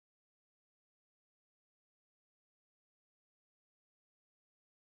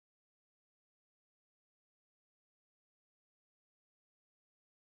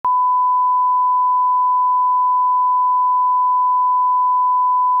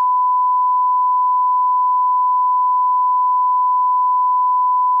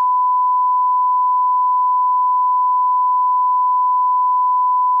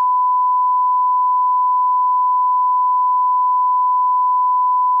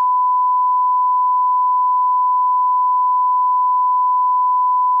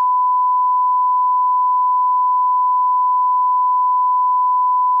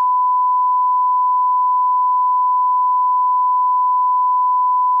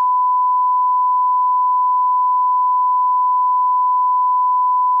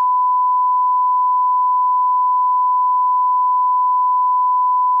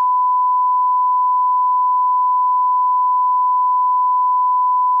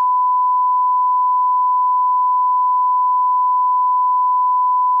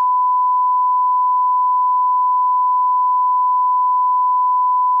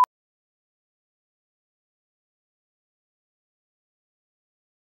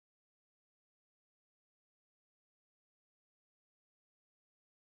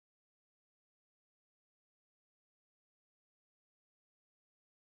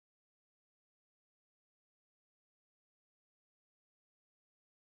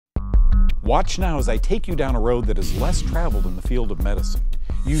Watch now as I take you down a road that is less traveled in the field of medicine.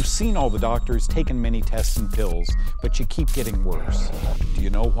 You've seen all the doctors, taken many tests and pills, but you keep getting worse. Do you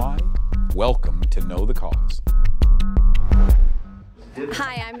know why? Welcome to Know the Cause.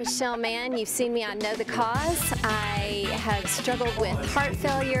 Hi, I'm Michelle Mann. You've seen me on Know the Cause. I have struggled with heart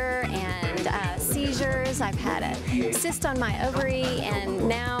failure and seizures. I've had a cyst on my ovary, and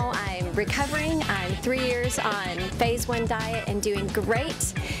now I'm recovering. I'm 3 years on phase 1 diet and doing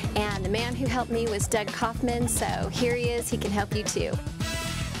great. And the man who helped me was Doug Kaufman, so here he is. He can help you too.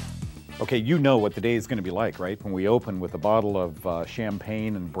 Okay, you know what the day is going to be like, right? When we open with a bottle of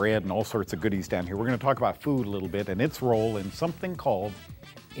champagne and bread and all sorts of goodies down here. We're going to talk about food a little bit and its role in something called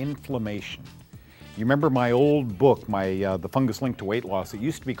inflammation. You remember my old book, The Fungus Link to Weight Loss? It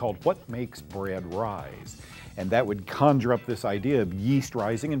used to be called What Makes Bread Rise? And that would conjure up this idea of yeast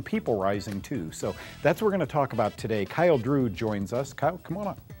rising and people rising too. So that's what we're going to talk about today. Kyle Drew joins us. Kyle, come on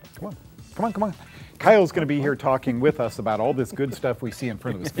up. Come on. Kyle's going to be here talking with us about all this good stuff we see in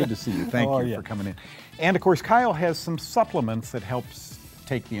front of us. Good to see you. Thank you for coming in. And of course, Kyle has some supplements that helps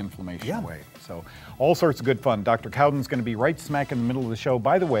take the inflammation away. So all sorts of good fun. Dr. Cowden's going to be right smack in the middle of the show.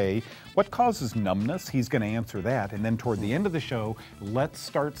 By the way, what causes numbness? He's going to answer that. And then toward the end of the show, let's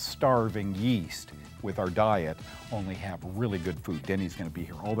start starving yeast with our diet. Only have really good food. Denny's going to be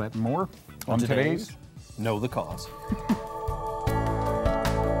here. All that and more on today's Know the Cause.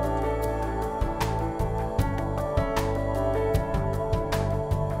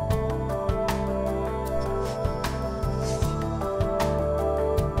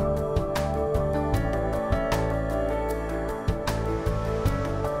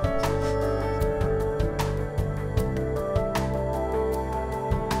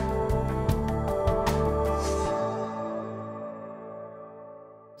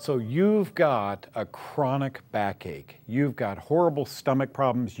 So you've got a chronic backache. You've got horrible stomach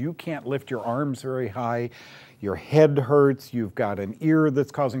problems. You can't lift your arms very high. Your head hurts. You've got an ear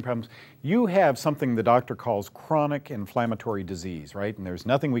that's causing problems. You have something the doctor calls chronic inflammatory disease, right? And there's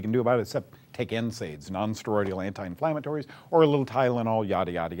nothing we can do about it except take NSAIDs, non-steroidal anti-inflammatories, or a little Tylenol,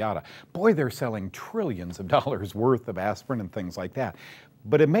 yada, yada, yada. Boy, they're selling trillions of dollars worth of aspirin and things like that.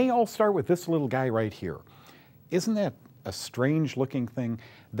 But it may all start with this little guy right here. Isn't that a strange looking thing?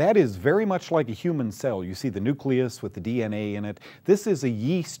 That is very much like a human cell. You see the nucleus with the DNA in it. This is a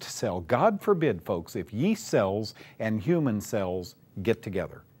yeast cell. God forbid, folks, if yeast cells and human cells get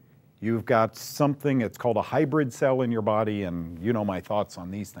together. You've got something, it's called a hybrid cell in your body, and you know my thoughts on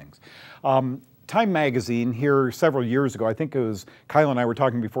these things. Time magazine here several years ago, I think it was Kyle and I were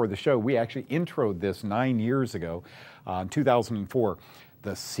talking before the show, we actually introed this 9 years ago, 2004.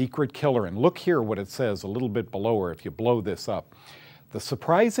 The secret killer, and look here what it says a little bit below, or if you blow this up. The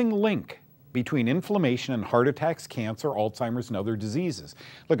surprising link between inflammation and heart attacks, cancer, Alzheimer's, and other diseases.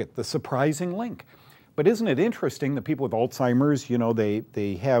 Look at the surprising link. But isn't it interesting that people with Alzheimer's, you know,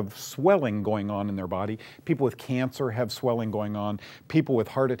 they have swelling going on in their body. People with cancer have swelling going on. People with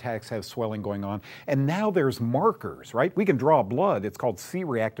heart attacks have swelling going on. And now there's markers, right? We can draw blood. It's called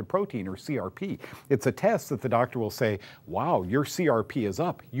C-reactive protein, or CRP. It's a test that the doctor will say, wow, your CRP is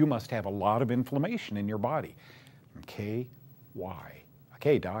up. You must have a lot of inflammation in your body. Okay, why?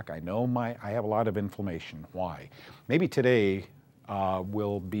 Okay, doc, I know I have a lot of inflammation. Why? Maybe today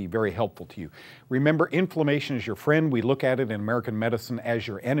will be very helpful to you. Remember, inflammation is your friend. We look at it in American medicine as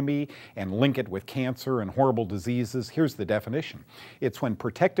your enemy and link it with cancer and horrible diseases. Here's the definition. It's when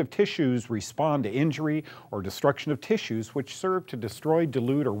protective tissues respond to injury or destruction of tissues which serve to destroy,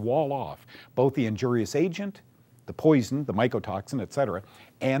 dilute, or wall off both the injurious agent, the poison, the mycotoxin, etc.,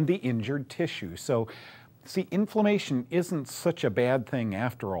 and the injured tissue. So, see, inflammation isn't such a bad thing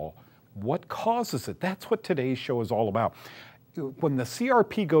after all. What causes it? That's what today's show is all about. When the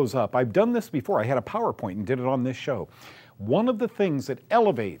CRP goes up, I've done this before, I had a PowerPoint and did it on this show. One of the things that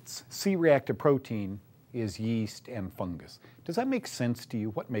elevates C-reactive protein is yeast and fungus. Does that make sense to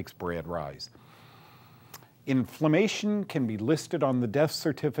you? What makes bread rise? Inflammation can be listed on the death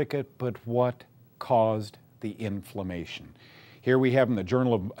certificate, but what caused the inflammation? Here we have in the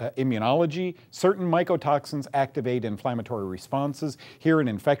Journal of Immunology, certain mycotoxins activate inflammatory responses. Here in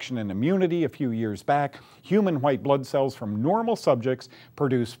Infection and Immunity a few years back, human white blood cells from normal subjects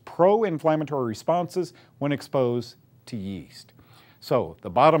produce pro-inflammatory responses when exposed to yeast. So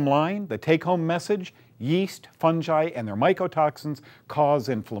the bottom line, the take-home message, yeast, fungi, and their mycotoxins cause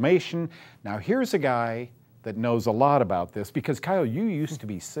inflammation. Now here's a guy that knows a lot about this, because Kyle, you used to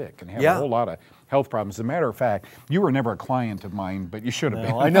be sick and have a whole lot of health problems. As a matter of fact, you were never a client of mine, but you should have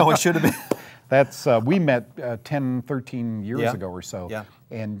been. I know, I should have been. That's, we met 10, 13 years ago or so. Yeah.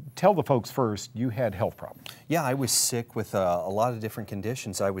 And tell the folks first, you had health problems. Yeah, I was sick with a lot of different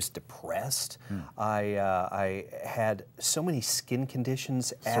conditions. I was depressed. I had so many skin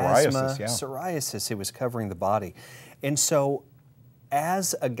conditions, asthma, psoriasis. It was covering the body. And so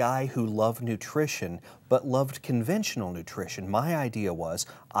as a guy who loved nutrition, but loved conventional nutrition, my idea was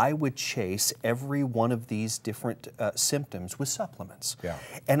I would chase every one of these different symptoms with supplements. Yeah.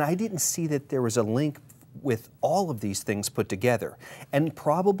 And I didn't see that there was a link with all of these things put together. And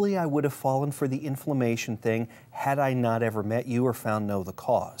probably I would have fallen for the inflammation thing had I not ever met you or found Know the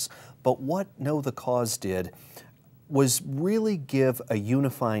Cause. But what Know the Cause did was really give a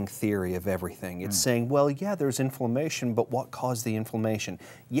unifying theory of everything. It's saying, well, yeah, there's inflammation, but what caused the inflammation?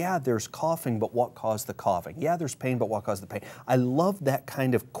 Yeah, there's coughing, but what caused the coughing? Yeah, there's pain, but what caused the pain? I love that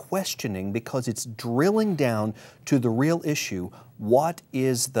kind of questioning because it's drilling down to the real issue. What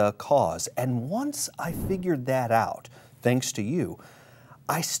is the cause? And once I figured that out, thanks to you,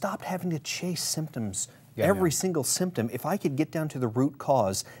 I stopped having to chase symptoms. Every single symptom. If I could get down to the root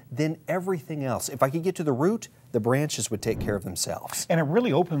cause, then everything else. If I could get to the root, the branches would take care of themselves. And it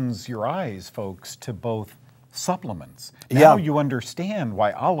really opens your eyes, folks, to both supplements. Now you understand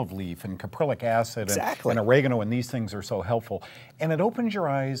why olive leaf and caprylic acid and oregano and these things are so helpful. And it opens your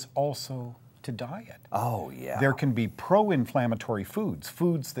eyes also to diet. Oh, yeah. There can be pro-inflammatory foods,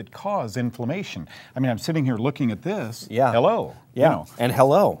 foods that cause inflammation. I mean, I'm sitting here looking at this. Yeah. Hello. Yeah. You know, and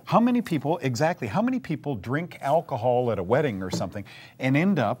hello. How many people, exactly, how many people drink alcohol at a wedding or something and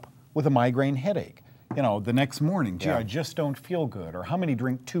end up with a migraine headache? You know, the next morning, gee, I just don't feel good. Or how many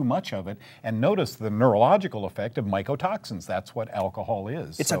drink too much of it and notice the neurological effect of mycotoxins. That's what alcohol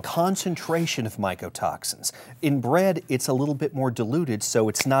is. It's a concentration of mycotoxins. In bread, it's a little bit more diluted, so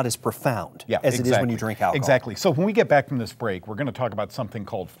it's not as profound as it is when you drink alcohol. Exactly. So when we get back from this break, we're going to talk about something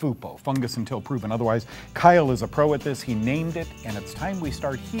called FUPO, fungus until proven otherwise. Kyle is a pro at this. He named it, and it's time we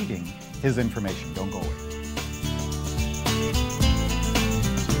start heeding his information. Don't go away.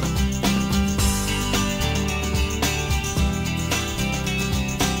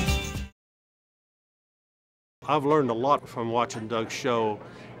 I've learned a lot from watching Doug's show,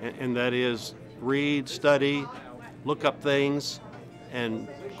 and that is read, study, look up things, and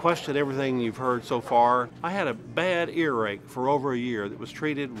question everything you've heard so far. I had a bad earache for over a year that was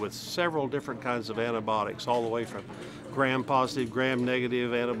treated with several different kinds of antibiotics, all the way from gram-positive,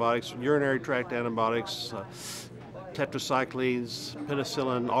 gram-negative antibiotics, urinary tract antibiotics, tetracyclines,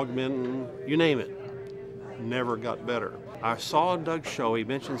 penicillin, augmentin, you name it. Never got better. I saw on Doug's show, he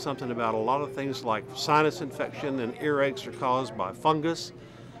mentioned something about a lot of things like sinus infection and earaches are caused by fungus.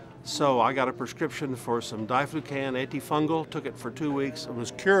 So I got a prescription for some diflucan antifungal, took it for 2 weeks, and was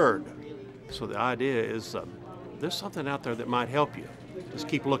cured. So the idea is there's something out there that might help you. Just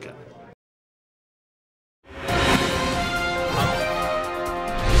keep looking.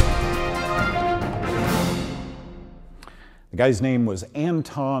 The guy's name was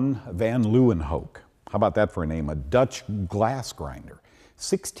Anton van Leeuwenhoek. How about that for a name? A Dutch glass grinder.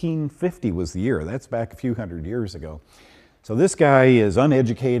 1650 was the year. That's back a few hundred years ago. So this guy is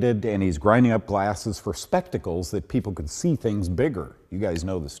uneducated and he's grinding up glasses for spectacles that people could see things bigger. You guys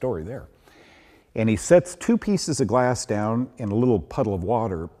know the story there. And he sets 2 pieces of glass down in a little puddle of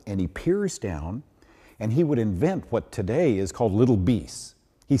water and he peers down and he would invent what today is called little beasts.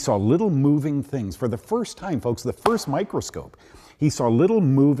 He saw little moving things. For the first time, folks, the first microscope, he saw little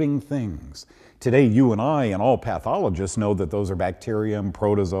moving things. Today, you and I and all pathologists know that those are bacterium,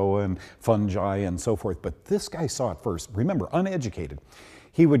 protozoa, and fungi, and so forth. But this guy saw it first. Remember, uneducated.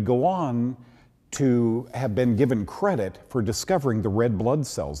 He would go on to have been given credit for discovering the red blood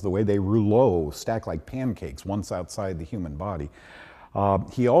cells, the way they rouleau, stack like pancakes once outside the human body.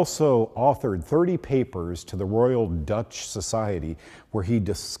 He also authored 30 papers to the Royal Dutch Society where he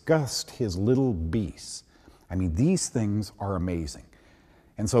discussed his little beasts. I mean, these things are amazing.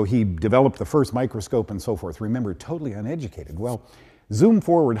 And so he developed the first microscope and so forth. Remember, totally uneducated. Well, zoom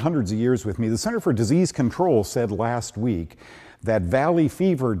forward hundreds of years with me. The Center for Disease Control said last week that valley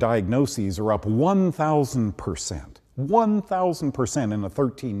fever diagnoses are up 1,000%. 1,000% in a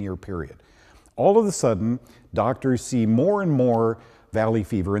 13-year period. All of a sudden, doctors see more and more valley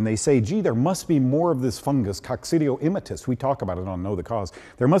fever, and they say, gee, there must be more of this fungus, Coccidio immitis. We talk about it on Know the Cause.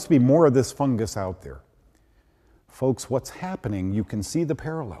 There must be more of this fungus out there. Folks, what's happening, you can see the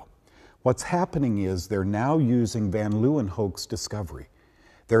parallel. What's happening is they're now using van Leeuwenhoek's discovery.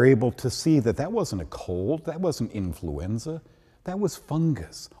 They're able to see that that wasn't a cold, that wasn't influenza, that was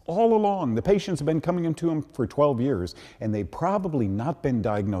fungus. All along, the patients have been coming into him for 12 years, and they've probably not been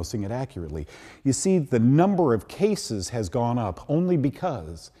diagnosing it accurately. You see, the number of cases has gone up only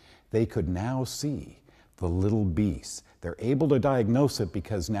because They could now see the little beasts. They're able to diagnose it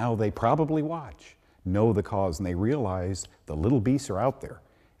because now they probably watch, know the cause, and they realize the little beasts are out there,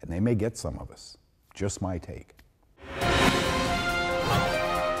 and they may get some of us. Just my take.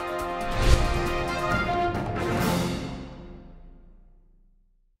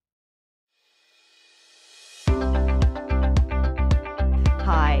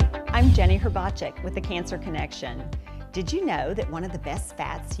 Hi, I'm Jenny Herbacek with the Cancer Connection. Did you know that one of the best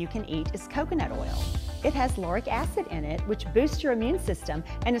fats you can eat is coconut oil? It has lauric acid in it, which boosts your immune system,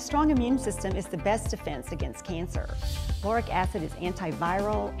 and a strong immune system is the best defense against cancer. Lauric acid is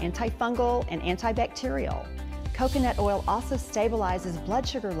antiviral, antifungal, and antibacterial. Coconut oil also stabilizes blood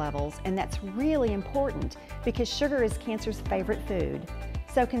sugar levels, and that's really important because sugar is cancer's favorite food.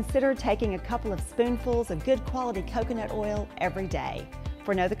 So consider taking a couple of spoonfuls of good quality coconut oil every day.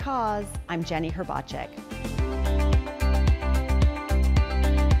 For Know the Cause, I'm Jenny Herbacek.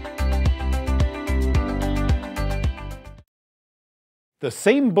 The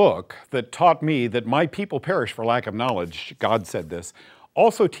same book that taught me that my people perish for lack of knowledge, God said this,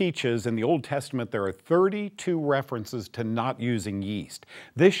 also teaches in the Old Testament there are 32 references to not using yeast.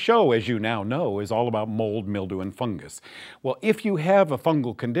 This show, as you now know, is all about mold, mildew, and fungus. Well, if you have a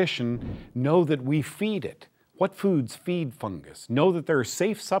fungal condition, know that we feed it. What foods feed fungus? Know that there are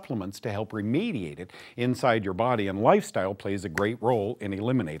safe supplements to help remediate it inside your body, and lifestyle plays a great role in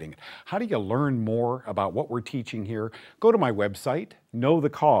eliminating it. How do you learn more about what we're teaching here? Go to my website,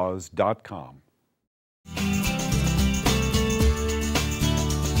 knowthecause.com.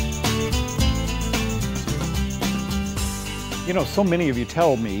 You know, so many of you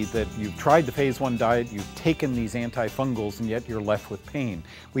tell me that you've tried the phase 1 diet, you've taken these antifungals, and yet you're left with pain.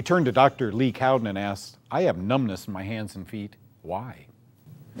 We turned to Dr. Lee Cowden and asked, I have numbness in my hands and feet. Why?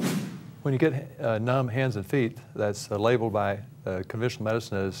 When you get numb hands and feet, that's labeled by conventional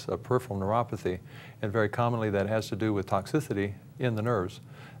medicine as peripheral neuropathy, and very commonly that has to do with toxicity in the nerves.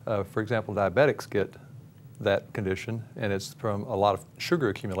 For example, diabetics get that condition, and it's from a lot of sugar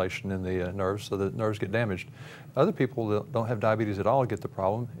accumulation in the nerves, so the nerves get damaged. Other people that don't have diabetes at all get the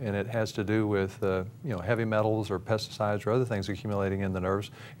problem, and it has to do with heavy metals or pesticides or other things accumulating in the nerves.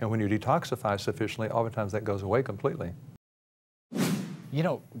 And when you detoxify sufficiently, oftentimes that goes away completely. You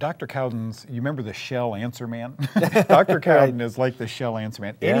know, Dr. Cowden's, you remember the Shell Answer Man? Dr. Cowden is like the Shell Answer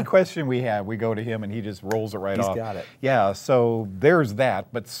Man. Yeah. Any question we have, we go to him and he just rolls it right off. He's got it. Yeah, so there's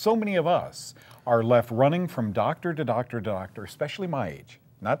that. But so many of us are left running from doctor to doctor to doctor, especially my age.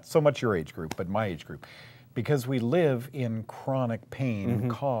 Not so much your age group, but my age group. Because we live in chronic pain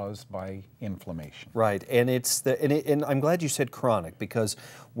caused by inflammation. Right, and and I'm glad you said chronic, because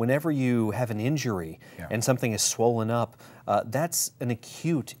whenever you have an injury and something is swollen up, that's an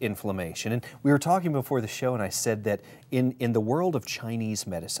acute inflammation. And we were talking before the show, and I said that in the world of Chinese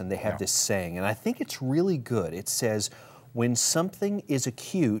medicine, they have this saying, and I think it's really good. It says, when something is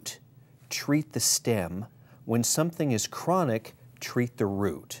acute, treat the stem. When something is chronic, treat the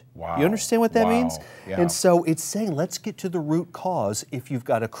root. Wow. You understand what that means? Yeah. And so it's saying, let's get to the root cause if you've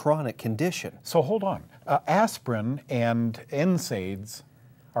got a chronic condition. So hold on. Aspirin and NSAIDs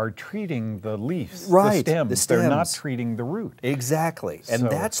are treating the leaves, Right, the stems. the They're not stems. treating the root. Exactly, and So-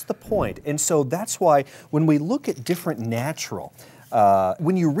 that's the point. And so that's why when we look at different natural,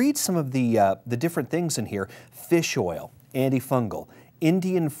 when you read some of the different things in here, fish oil, antifungal,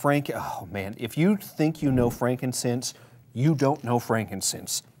 Indian oh man, if you think you know frankincense, you don't know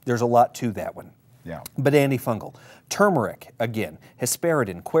frankincense. There's a lot to that one. Yeah. But antifungal. Turmeric, again,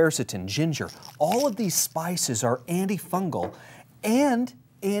 hesperidin, quercetin, ginger, all of these spices are antifungal and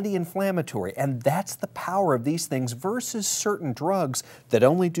anti-inflammatory, and that's the power of these things versus certain drugs that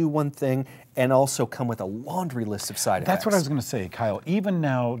only do one thing and also come with a laundry list of side effects. That's what I was going to say, Kyle. Even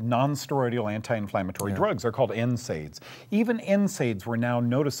now, non-steroidal anti-inflammatory drugs, they're called NSAIDs. Even NSAIDs, we're now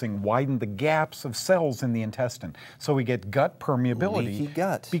noticing widen the gaps of cells in the intestine. So we get gut permeability. Leaky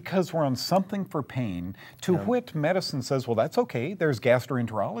gut. Because we're on something for pain, to which medicine says, well, that's okay. There's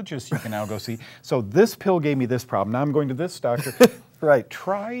gastroenterologists you can now go see. So this pill gave me this problem. Now I'm going to this doctor. Right.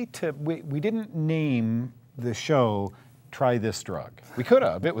 We didn't name the show Try This Drug. We could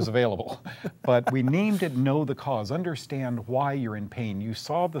have, it was available. But we named it Know the Cause. Understand why you're in pain. You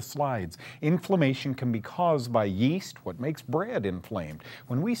saw the slides. Inflammation can be caused by yeast, what makes bread inflamed.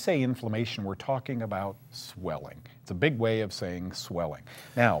 When we say inflammation, we're talking about swelling. It's a big way of saying swelling.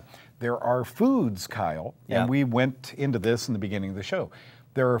 Now, there are foods, Kyle, and we went into this in the beginning of the show.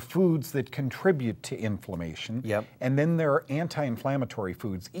 There are foods that contribute to inflammation, and then there are anti-inflammatory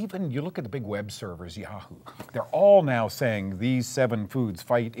foods. Even you look at the big web servers, Yahoo, they're all now saying these 7 foods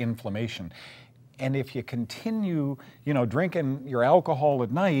fight inflammation. And if you continue, you know, drinking your alcohol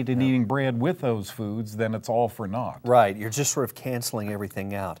at night and eating bread with those foods, then it's all for naught. Right, you're just sort of canceling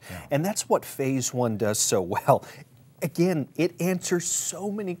everything out. And that's what phase one does so well. Again, it answers so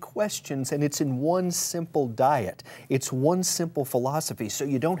many questions, and it's in one simple diet. It's one simple philosophy, so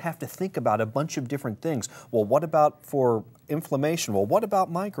you don't have to think about a bunch of different things. Well, what about for inflammation? Well, what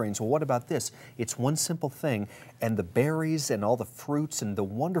about migraines? Well, what about this? It's one simple thing, and the berries and all the fruits and the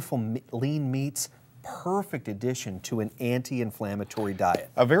wonderful lean meats, perfect addition to an anti-inflammatory diet.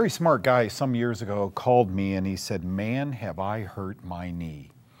 A very smart guy some years ago called me and he said, "Man, have I hurt my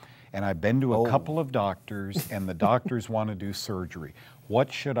knee. And I've been to a couple of doctors, and the doctors want to do surgery.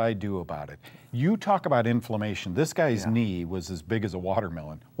 What should I do about it?" You talk about inflammation. This guy's knee was as big as a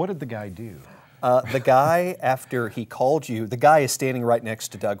watermelon. What did the guy do? The guy, after he called you, the guy is standing right next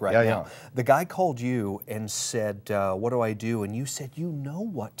to Doug right now. Yeah. The guy called you and said, "What do I do?" And you said, "You know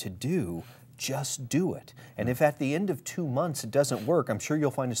what to do. Just do it. And if at the end of 2 months it doesn't work, I'm sure you'll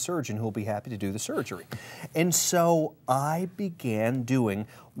find a surgeon who will be happy to do the surgery." And so I began doing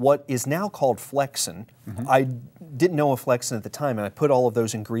what is now called Flexin. I didn't know of Flexin at the time, and I put all of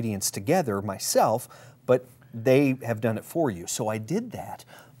those ingredients together myself, but they have done it for you. So I did that,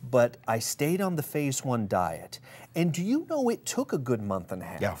 but I stayed on the phase one diet. And do you know it took a good month and a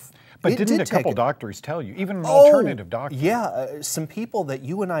half? Yeah. But It didn't did a couple take doctors tell you, even an alternative doctor? Yeah, some people that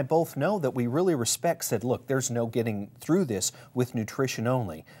you and I both know that we really respect said, "Look, there's no getting through this with nutrition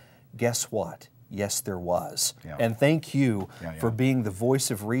only." Guess what? Yes, there was. Yeah. And thank you Yeah. for being the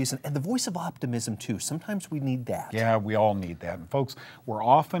voice of reason and the voice of optimism too. Sometimes we need that. Yeah, we all need that. And folks, we're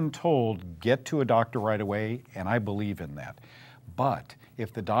often told, get to a doctor right away, and I believe in that. But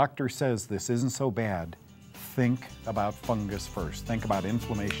if the doctor says this isn't so bad, think about fungus first. Think about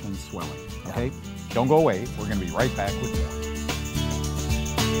inflammation and swelling, okay? Don't go away. We're going to be right back with more.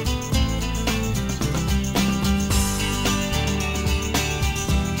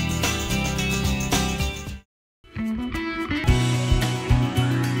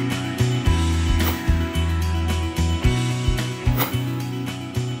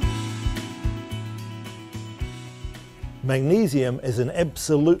 Magnesium is an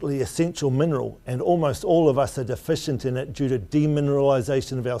absolutely essential mineral, and almost all of us are deficient in it due to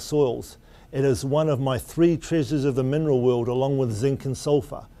demineralization of our soils. It is one of my 3 treasures of the mineral world, along with zinc and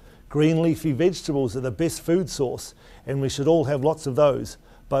sulfur. Green leafy vegetables are the best food source, and we should all have lots of those,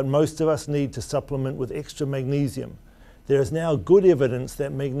 but most of us need to supplement with extra magnesium. There is now good evidence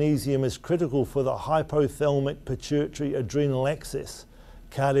that magnesium is critical for the hypothalamic pituitary adrenal axis,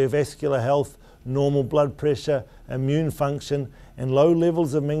 cardiovascular health, normal blood pressure, immune function, and low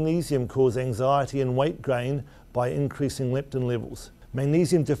levels of magnesium cause anxiety and weight gain by increasing leptin levels.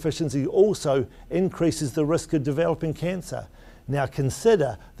 Magnesium deficiency also increases the risk of developing cancer. Now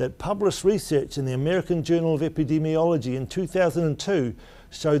consider that published research in the American Journal of Epidemiology in 2002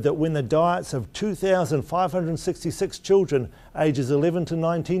 showed that when the diets of 2,566 children ages 11 to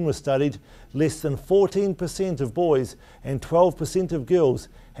 19 were studied, less than 14% of boys and 12% of girls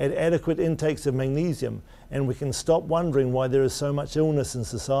had adequate intakes of magnesium, and we can stop wondering why there is so much illness in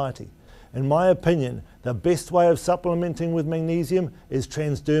society. In my opinion, the best way of supplementing with magnesium is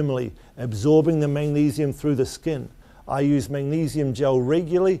transdermally, absorbing the magnesium through the skin. I use magnesium gel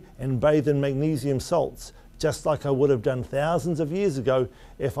regularly and bathe in magnesium salts, just like I would have done thousands of years ago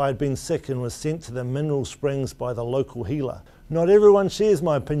if I had been sick and was sent to the mineral springs by the local healer. Not everyone shares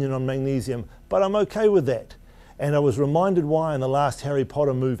my opinion on magnesium, but I'm okay with that. And I was reminded why in the last Harry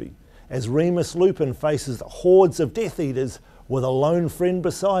Potter movie. As Remus Lupin faces the hordes of Death Eaters with a lone friend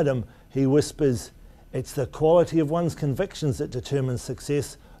beside him, he whispers, "It's the quality of one's convictions that determines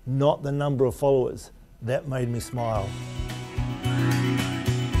success, not the number of followers." That made me smile.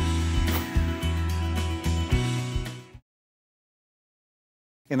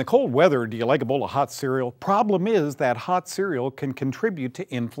 In the cold weather, do you like a bowl of hot cereal? Problem is that hot cereal can contribute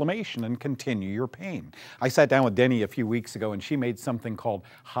to inflammation and continue your pain. I sat down with Denny a few weeks ago and she made something called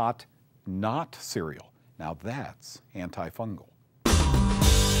hot not cereal. Now that's antifungal.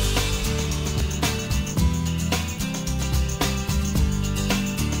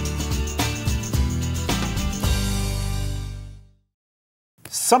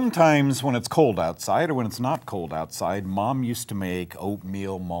 Sometimes when it's cold outside or when it's not cold outside, Mom used to make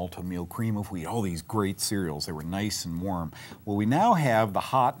oatmeal, malt-o-meal, cream of wheat, all these great cereals. They were nice and warm. Well, we now have the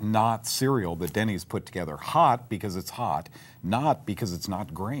hot not cereal that Denny's put together. Hot because it's hot, not because it's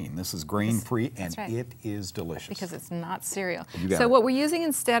not grain. This is grain-free and right. It is delicious. Because it's not cereal. So what we're using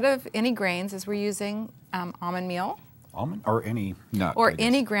instead of any grains is we're using almond meal. Almond or any nut. Or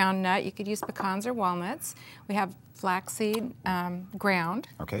any ground nut. You could use pecans or walnuts. We have flaxseed ground,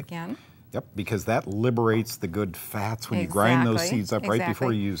 okay. again. Yep, because that liberates the good fats when you grind those seeds up right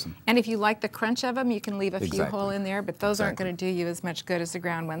before you use them. And if you like the crunch of them, you can leave a few whole in there, but those aren't going to do you as much good as the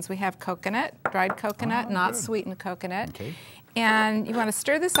ground ones. We have coconut, dried coconut, not sweetened coconut. Okay. And you want to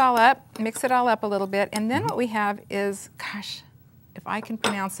stir this all up, mix it all up a little bit, and then what we have is, gosh, if I can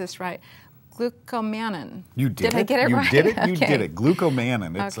pronounce this right, glucomannan. You did. Did I get it right? You did it. You did it.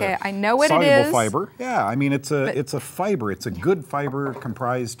 Glucomannan. It's I know what it is. Soluble fiber. Yeah, I mean it's a fiber. It's a good fiber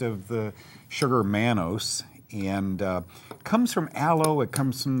comprised of the sugar mannose, and comes from aloe. It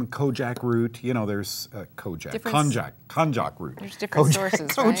comes from kojak root. You know, there's konjac root. There's different sources,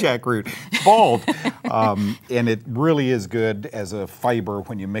 right? Kojak root. Bald, and it really is good as a fiber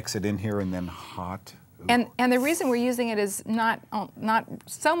when you mix it in here and then hot. And the reason we're using it is not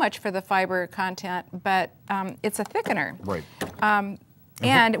so much for the fiber content, but it's a thickener. Right.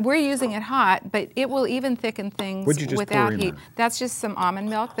 And we're using it hot, but it will even thicken things without heat. That's just some almond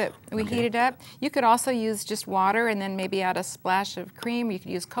milk that we heated up. You could also use just water and then maybe add a splash of cream. You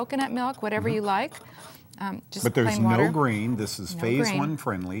could use coconut milk, whatever you like. But there's no grain. This is phase 1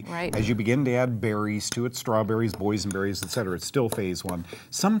 friendly. Right. As you begin to add berries to it, strawberries, boysenberries, etc., it's still phase 1.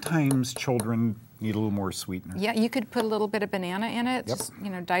 Sometimes children need a little more sweetener. Yeah, you could put a little bit of banana in it. Yep. Just,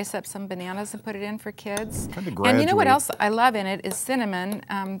 dice up some bananas and put it in for kids. And you know what else I love in it is cinnamon,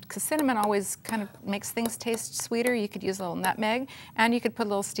 because cinnamon always kind of makes things taste sweeter. You could use a little nutmeg, and you could put a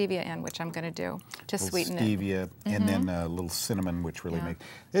little stevia in, which I'm going to do to sweeten it. Stevia, and then a little cinnamon, which really makes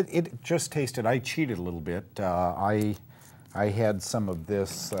it just tasted. I cheated a little bit. I had some of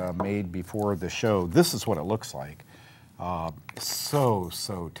this made before the show. This is what it looks like. So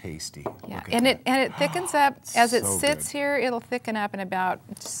tasty. Yeah, and it thickens up as it sits here. It'll thicken up in about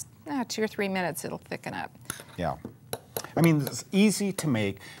just 2 or 3 minutes. It'll thicken up. Yeah, I mean it's easy to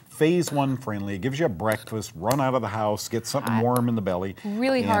make. Phase 1 friendly. It gives you a breakfast. Run out of the house, get something warm in the belly.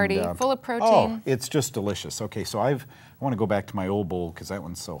 Really hearty, full of protein. Oh, it's just delicious. Okay, so I want to go back to my old bowl because that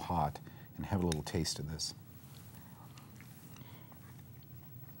one's so hot and have a little taste of this.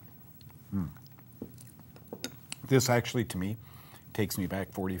 This actually, to me, takes me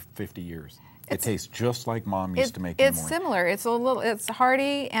back 40, 50 years. It tastes just like Mom used to make in the morning. It's similar. It's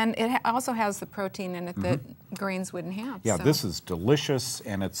hearty, and it also has the protein in it that grains wouldn't have. Yeah, this is delicious,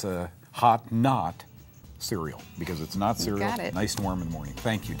 and it's a hot, not cereal, because it's not cereal. Got it. Nice and warm in the morning.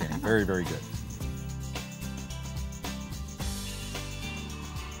 Thank you, Denny. Very, very good.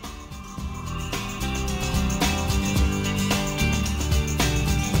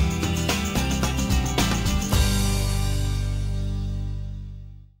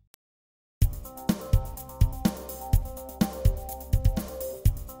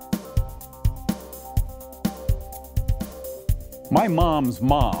 My mom's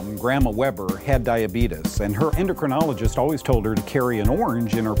mom, Grandma Weber, had diabetes, and her endocrinologist always told her to carry an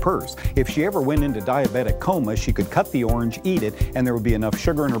orange in her purse. If she ever went into diabetic coma, she could cut the orange, eat it, and there would be enough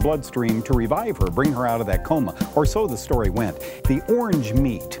sugar in her bloodstream to revive her, bring her out of that coma. Or so the story went. The orange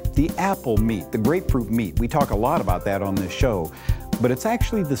meat, the apple meat, the grapefruit meat, we talk a lot about that on this show. But it's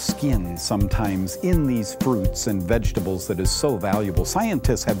actually the skin sometimes in these fruits and vegetables that is so valuable.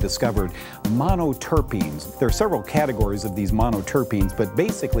 Scientists have discovered monoterpenes. There are several categories of these monoterpenes, but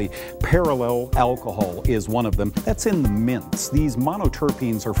basically parallel alcohol is one of them. That's in the mints. These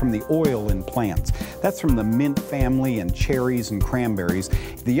monoterpenes are from the oil in plants. That's from the mint family and cherries and cranberries.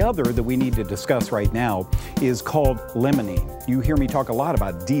 The other that we need to discuss right now is called limonene. You hear me talk a lot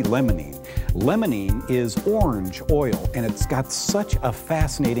about D-limonene. Limonene is orange oil, and it's got such a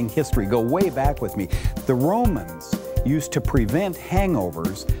fascinating history. Go way back with me. The Romans used to prevent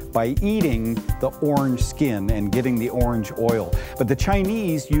hangovers by eating the orange skin and getting the orange oil. But the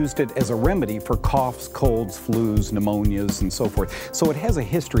Chinese used it as a remedy for coughs, colds, flus, pneumonias, and so forth. So it has a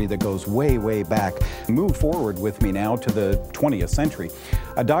history that goes way, way back. Move forward with me now to the 20th century.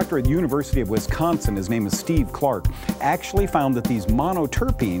 A doctor at the University of Wisconsin, his name is Steve Clark, actually found that these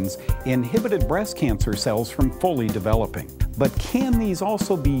monoterpenes inhibited breast cancer cells from fully developing. But can these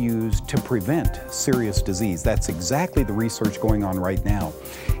also be used to prevent serious disease? That's exactly the research going on right now.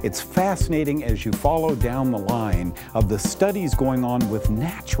 It's fascinating as you follow down the line of the studies going on with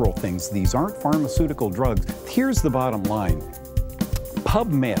natural things. These aren't pharmaceutical drugs. Here's the bottom line.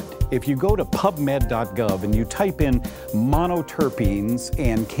 PubMed. If you go to PubMed.gov and you type in monoterpenes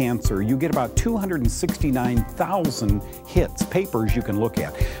and cancer, you get about 269,000 hits, papers you can look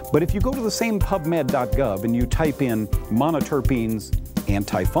at. But if you go to the same PubMed.gov and you type in monoterpenes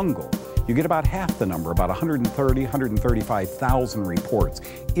antifungal, you get about half the number, about 130, 135,000 reports.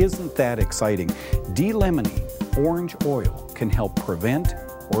 Isn't that exciting? D-limonene, orange oil, can help prevent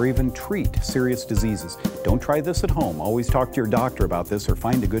or even treat serious diseases. Don't try this at home. Always talk to your doctor about this or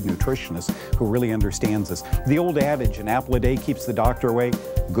find a good nutritionist who really understands this. The old adage, an apple a day keeps the doctor away,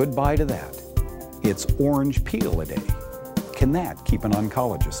 goodbye to that. It's orange peel a day. Can that keep an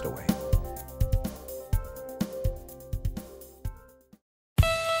oncologist away?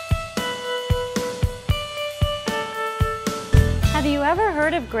 Have you ever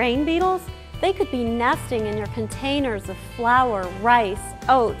heard of grain beetles? They could be nesting in your containers of flour, rice,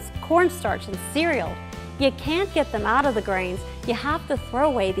 oats, cornstarch, and cereal. You can't get them out of the grains. You have to throw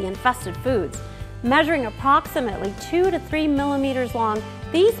away the infested foods. Measuring approximately 2 to 3 millimeters long,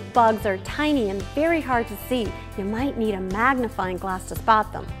 these bugs are tiny and very hard to see. You might need a magnifying glass to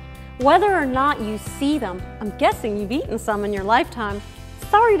spot them. Whether or not you see them, I'm guessing you've eaten some in your lifetime.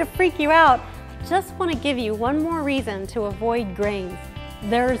 Sorry to freak you out. I just want to give you one more reason to avoid grains.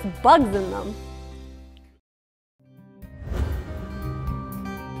 There's bugs in them.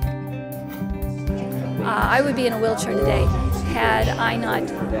 I would be in a wheelchair today had I not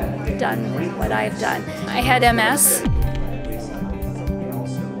done what I have done. I had MS.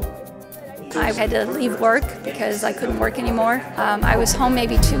 I had to leave work because I couldn't work anymore. I was home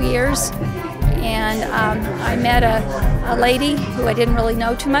maybe 2 years, and I met a lady who I didn't really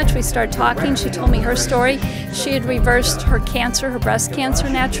know too much. We started talking. She told me her story. She had reversed her cancer, her breast cancer,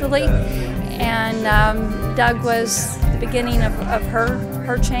 naturally, and Doug was the beginning of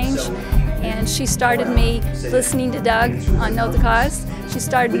her change. And she started me listening to Doug on Know the Cause. She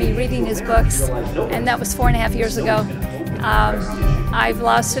started me reading his books, and that was 4.5 years ago. I've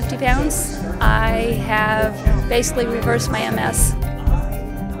lost 50 pounds. I have basically reversed my MS.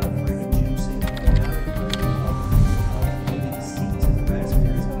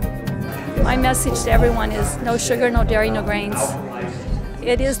 My message to everyone is no sugar, no dairy, no grains.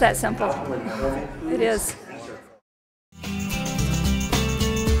 It is that simple. It is.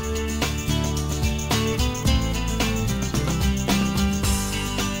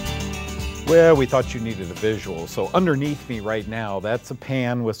 Well, we thought you needed a visual. So underneath me right now, that's a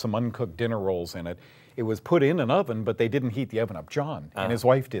pan with some uncooked dinner rolls in it. It was put in an oven, but they didn't heat the oven up. John and his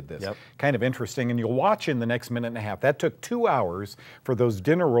wife did this. Yep. Kind of interesting, and you'll watch in the next minute and a half. That took 2 hours for those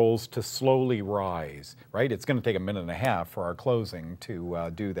dinner rolls to slowly rise, right? It's going to take a minute and a half for our closing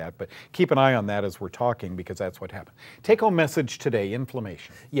to do that, but keep an eye on that as we're talking because that's what happened. Take-home message today,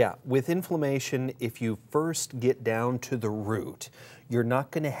 inflammation. Yeah, with inflammation, if you first get down to the root, you're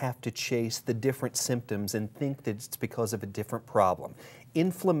not going to have to chase the different symptoms and think that it's because of a different problem.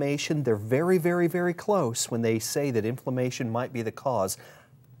 Inflammation, they're very, very, very close when they say that inflammation might be the cause,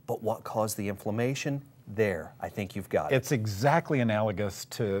 but what caused the inflammation? There, I think you've got it. It's exactly analogous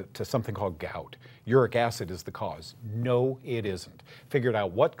to something called gout. Uric acid is the cause. No, it isn't. Figured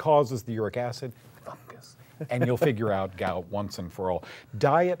out what causes the uric acid? Fungus. And you'll figure out gout once and for all.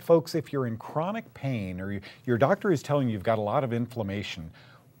 Diet, folks, if you're in chronic pain or your doctor is telling you you've got a lot of inflammation,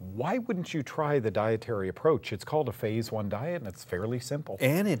 why wouldn't you try the dietary approach? It's called a phase 1 diet, and it's fairly simple.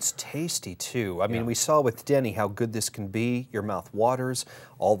 And it's tasty, too. I mean, we saw with Denny how good this can be. Your mouth waters.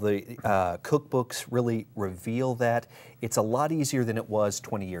 All the cookbooks really reveal that. It's a lot easier than it was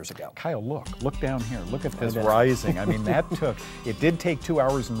 20 years ago. Kyle, look down here. Look at this rising. I mean, it did take 2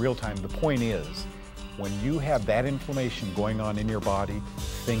 hours in real time. The point is, when you have that inflammation going on in your body,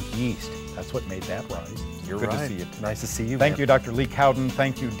 think yeast. That's what made that rise. You're Good right. to see you today. Nice to see you. Thank you, Dr. Lee Cowden.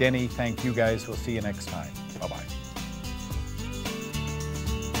 Thank you, Denny. Thank you, guys. We'll see you next time.